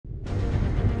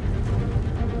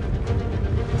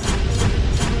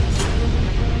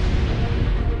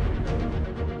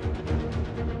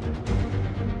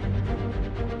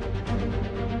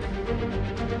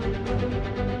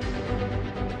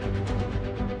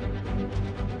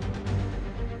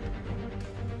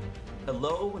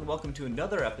Hello and welcome to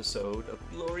another episode of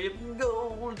Glory of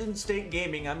Golden State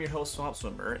Gaming. I'm your host Swamp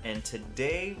Swimmer, and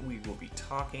today we will be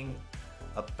talking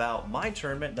about my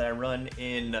tournament that I run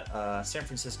in San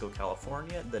Francisco,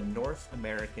 California, the North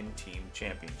American Team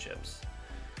Championships,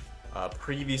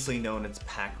 previously known as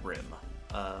Pac Rim.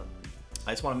 I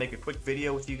just want to make a quick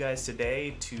video with you guys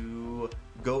today to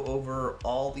go over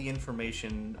all the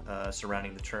information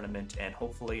surrounding the tournament and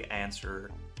hopefully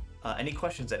answer any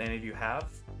questions that any of you have,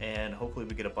 and hopefully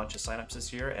we get a bunch of signups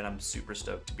this year, and I'm super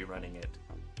stoked to be running it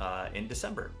in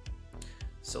December.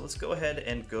 So let's go ahead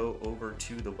and go over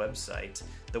to the website.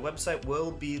 The website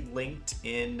will be linked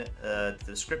in the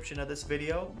description of this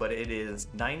video, but it is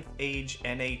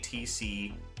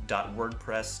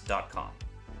 9thAgeNATC.wordpress.com.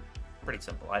 Pretty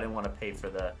simple. I didn't want to pay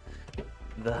for the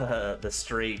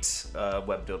straight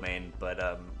web domain,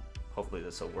 but hopefully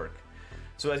this will work.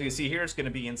 So as you can see here, it's going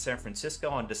to be in San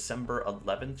Francisco on December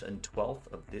 11th and 12th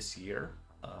of this year.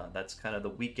 That's kind of the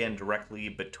weekend directly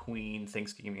between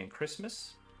Thanksgiving and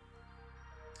Christmas.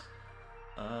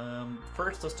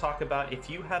 First, let's talk about if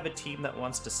you have a team that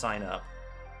wants to sign up.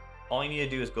 All you need to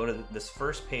do is go to this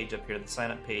first page up here, the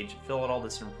sign up page, fill out all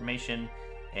this information,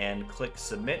 and click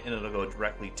submit, and it'll go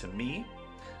directly to me.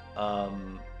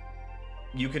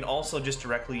 You can also just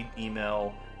directly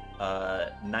email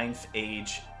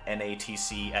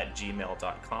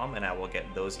 9thAgeNATC@gmail.com, and I will get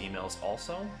those emails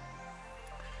also.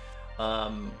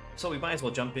 So we might as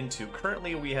well jump into,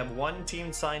 currently we have one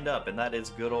team signed up, and that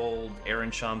is good old Aaron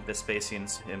Shum Vespasian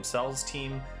himself's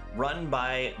team, run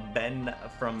by Ben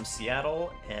from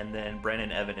Seattle, and then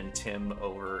Brandon, Evan, and Tim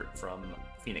over from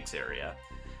Phoenix area.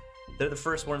 They're the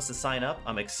first ones to sign up.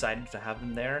 I'm excited to have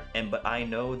them there, but I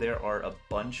know there are a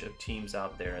bunch of teams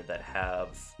out there that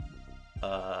have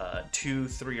 2,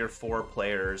 3, or 4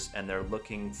 players, and they're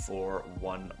looking for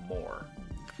one more.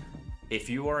 If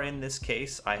you are in this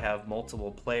case, I have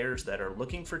multiple players that are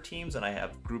looking for teams, and I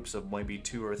have groups of maybe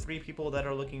 2 or 3 people that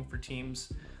are looking for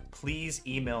teams. Please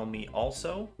email me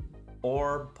also,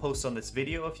 or post on this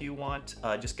video if you want.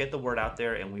 Just get the word out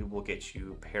there, and we will get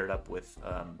you paired up with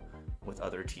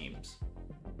other teams.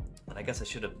 And I guess I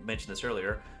should have mentioned this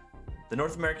earlier. The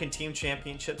North American Team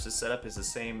Championships is set up as the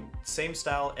same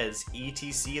style as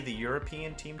ETC, the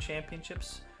European Team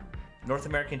Championships. North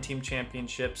American Team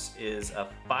Championships is a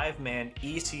 5-man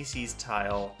ETC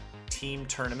style team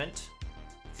tournament,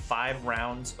 5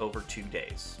 rounds over 2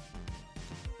 days.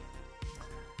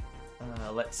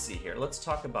 Let's see here. Let's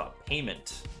talk about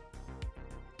payment.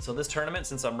 So this tournament,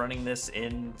 since I'm running this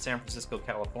in San Francisco,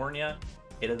 California,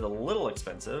 it is a little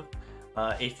expensive.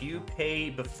 If you pay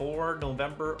before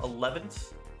November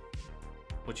 11th,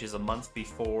 which is a month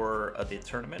before the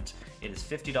tournament, it is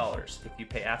 $50. If you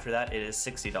pay after that, it is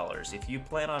 $60. If you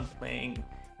plan on playing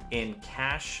in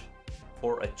cash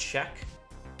or a check,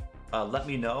 let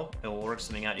me know and we'll work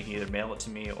something out. You can either mail it to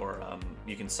me, or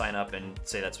you can sign up and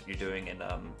say that's what you're doing, and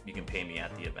you can pay me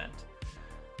at the event.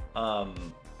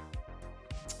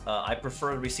 I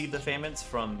prefer to receive the payments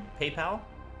from PayPal.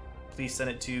 Please send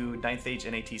it to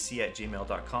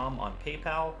 9thAgeNATC@gmail.com on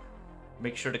PayPal.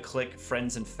 Make sure to click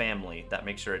friends and family. That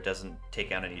makes sure it doesn't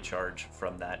take out any charge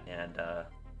from that, and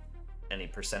any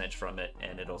percentage from it,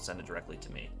 and it'll send it directly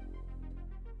to me.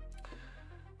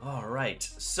 All right,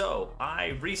 so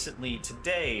I recently,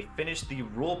 today, finished the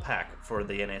rule pack for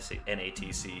the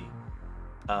NATC.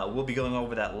 We'll be going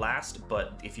over that last,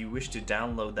 but if you wish to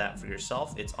download that for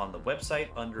yourself, it's on the website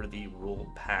under the rule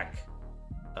pack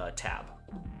tab.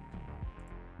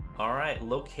 All right,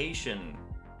 location.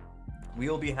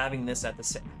 We'll be having this at the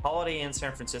Holiday Inn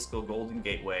San Francisco Golden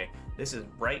Gateway. This is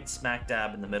right smack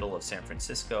dab in the middle of San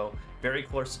Francisco, very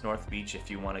close to North Beach if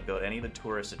you want to go to any of the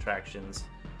tourist attractions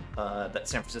that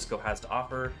San Francisco has to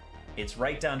offer. It's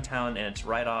right downtown, and it's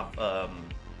right off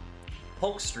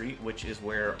Polk Street, which is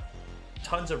where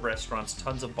tons of restaurants,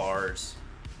 tons of bars,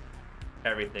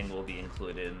 everything will be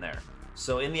included in there.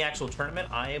 So in the actual tournament,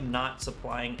 I am not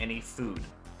supplying any food,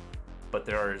 but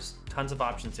there are tons of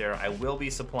options there. I will be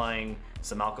supplying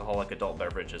some alcoholic adult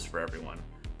beverages for everyone,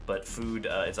 but food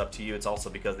is up to you. It's also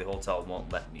because the hotel won't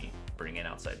let me bring in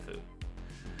outside food.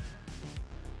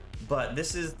 But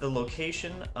this is the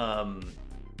location.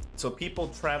 So people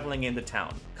traveling into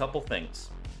town, couple things.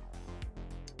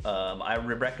 I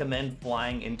would recommend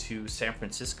flying into San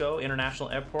Francisco International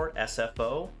Airport,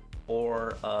 SFO,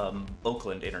 or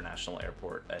Oakland International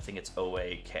Airport. I think it's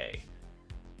OAK.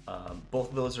 Both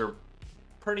of those are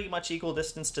pretty much equal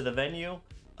distance to the venue.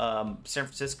 San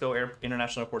Francisco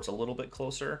International Airport's a little bit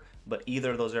closer, but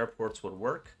either of those airports would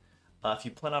work. If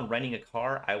you plan on renting a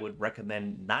car, I would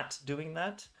recommend not doing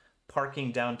that.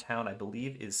 Parking downtown, I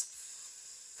believe, is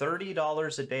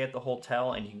 $30 a day at the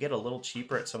hotel, and you can get a little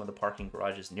cheaper at some of the parking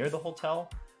garages near the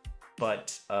hotel.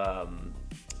 But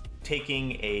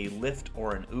taking a Lyft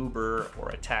or an Uber or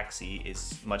a taxi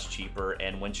is much cheaper,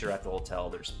 and once you're at the hotel,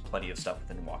 there's plenty of stuff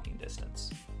within walking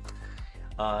distance.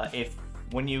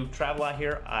 When you travel out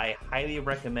here, I highly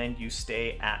recommend you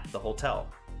stay at the hotel.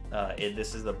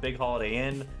 This is a big Holiday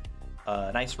Inn,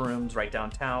 nice rooms right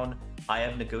downtown. I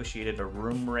have negotiated a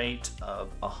room rate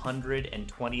of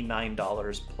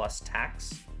 $129 plus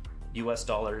tax, US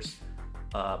dollars,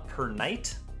 per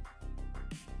night.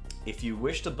 If you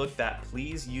wish to book that,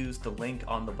 please use the link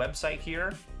on the website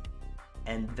here.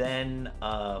 And then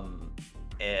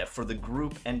for the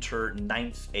group, enter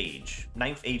Ninth Age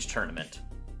tournament.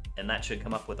 And that should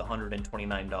come up with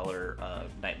 $129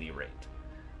 nightly rate.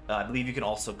 I believe you can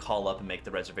also call up and make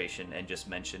the reservation and just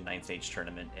mention Ninth Age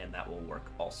tournament, and that will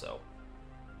work also.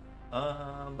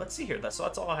 Let's see here. That's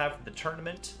all I have for the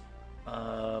tournament.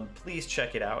 Please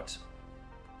check it out.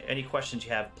 Any questions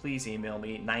you have, please email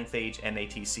me,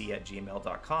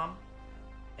 ninthage.natc@gmail.com.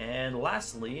 And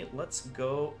lastly, let's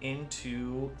go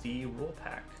into the rule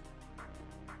pack.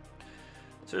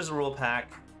 So there's a rule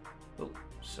pack. Oh,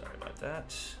 sorry about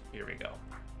that. Here we go.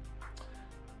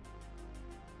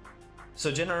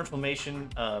 So general information,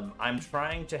 I'm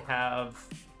trying to have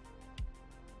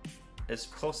as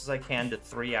close as I can to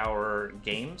 3-hour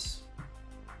games.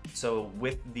 So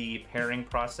with the pairing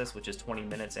process, which is 20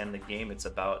 minutes, and the game, it's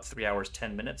about 3 hours,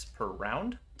 10 minutes per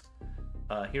round.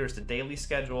 Here's the daily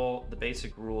schedule, the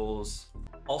basic rules.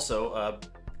 Also,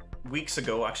 weeks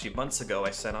ago, actually months ago,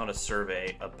 I sent out a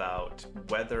survey about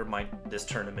whether this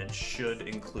tournament should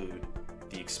include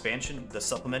the expansion, the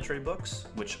supplementary books,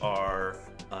 which are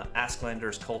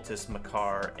Asklanders, Cultists,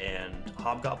 Makar, and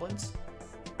Hobgoblins,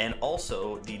 and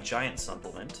also the Giant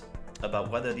supplement, about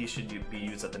whether these should be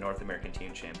used at the North American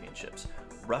Team Championships.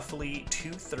 Roughly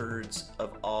 2/3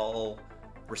 of all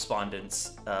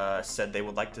respondents said they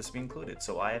would like this to be included.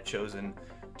 So I have chosen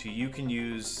you can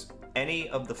use any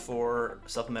of the 4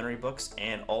 supplementary books,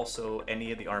 and also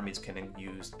any of the armies can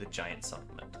use the Giant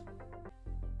supplement.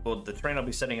 Well, the terrain I'll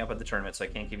be setting up at the tournament, so I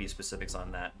can't give you specifics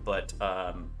on that, but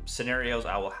scenarios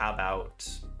I will have out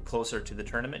closer to the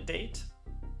tournament date.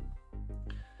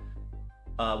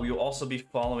 We will also be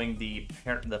following the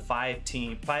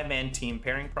 5-man team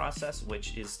pairing process,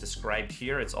 which is described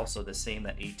here. It's also the same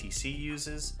that ATC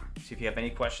uses. So if you have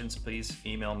any questions, please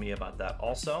email me about that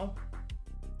also.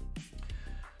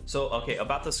 So, okay,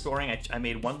 about the scoring, I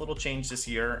made one little change this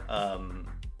year.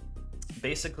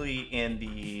 Basically,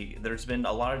 there's been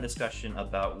a lot of discussion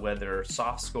about whether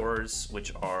soft scores,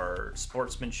 which are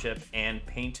sportsmanship and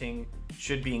painting,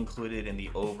 should be included in the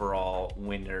overall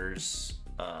winners'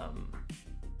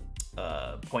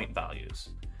 point values.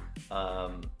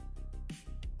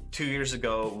 2 years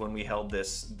ago, when we held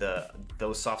this,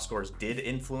 those soft scores did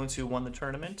influence who won the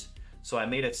tournament. So I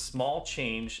made a small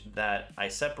change that I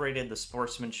separated the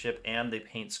sportsmanship and the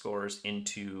paint scores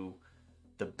into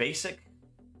the basic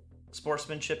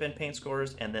sportsmanship and paint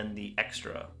scores, and then the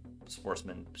extra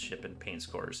sportsmanship and paint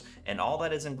scores. And all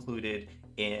that is included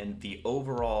in the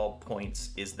overall points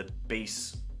is the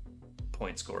base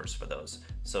point scores for those.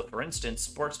 So for instance,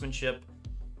 sportsmanship,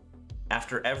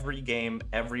 after every game,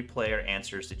 every player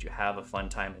answers, did you have a fun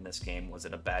time in this game? Was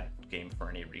it a bad game for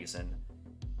any reason?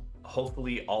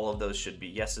 Hopefully all of those should be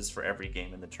yeses for every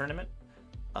game in the tournament.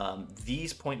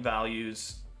 These point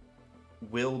values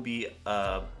will be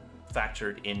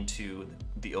factored into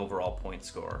the overall point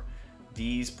score.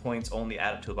 These points only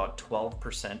add up to about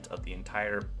 12% of the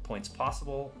entire points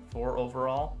possible for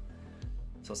overall.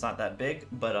 So it's not that big,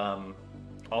 but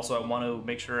also I want to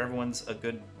make sure everyone's a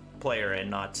good player and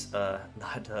not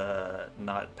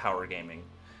power gaming.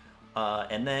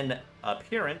 And then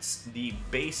appearance, the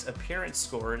base appearance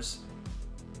scores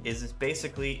is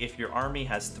basically if your army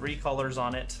has 3 colors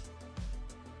on it,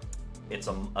 it's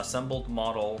an assembled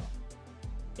model,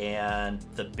 and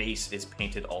the base is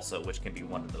painted also, which can be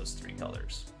one of those 3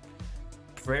 colors.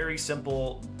 Very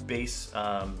simple base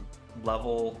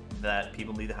level that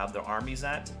people need to have their armies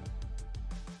at.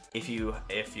 If you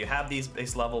have these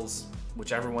base levels,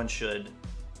 which everyone should,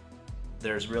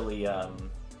 there's really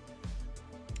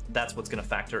that's what's going to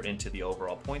factor into the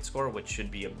overall point score, which should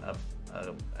be a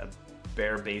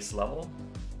bare base level.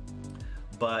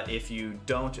 But if you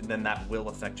don't, then that will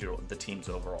affect the team's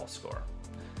overall score.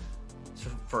 So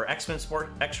for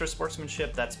extra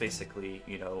sportsmanship, that's basically,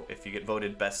 if you get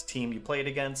voted best team you played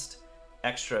against.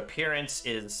 Extra appearance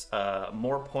is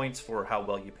more points for how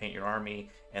well you paint your army,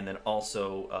 and then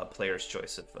also player's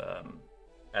choice of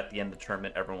at the end of the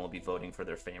tournament, everyone will be voting for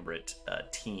their favorite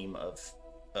team of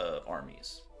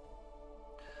armies.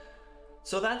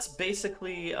 So that's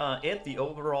basically it. The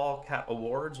overall cat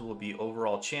awards will be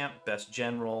overall champ, best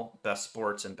general, best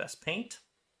sports, and best paint.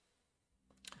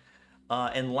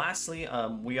 And lastly,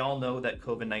 we all know that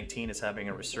COVID-19 is having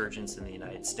a resurgence in the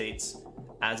United States.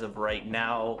 As of right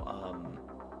now,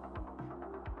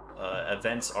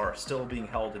 events are still being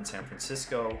held in San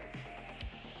Francisco,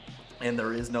 and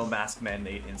there is no mask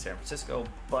mandate in San Francisco.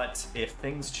 But if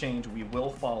things change, we will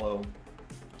follow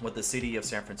what the city of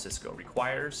San Francisco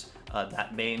requires.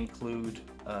 That may include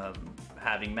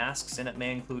having masks, and it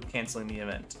may include canceling the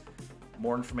event.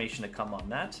 More information to come on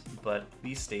that, but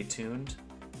please stay tuned.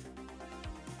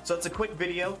 So it's a quick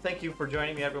video. Thank you for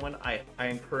joining me, everyone. I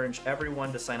encourage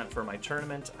everyone to sign up for my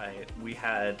tournament. We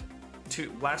had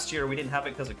last year we didn't have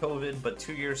it because of COVID, but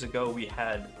 2 years ago we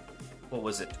had, what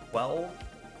was it, 12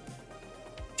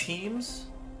 teams?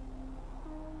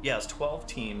 Yeah, it was 12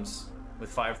 teams with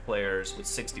 5 players with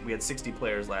 60. We had 60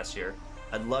 players last year.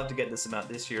 I'd love to get this amount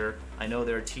this year. I know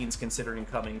there are teams considering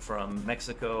coming from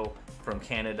Mexico, from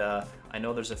Canada. I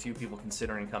know there's a few people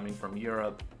considering coming from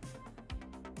Europe.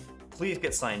 Please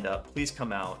get signed up. Please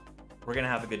come out. We're gonna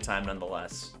have a good time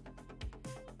nonetheless.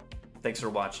 Thanks for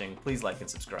watching. Please like and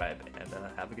subscribe, and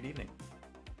have a good evening.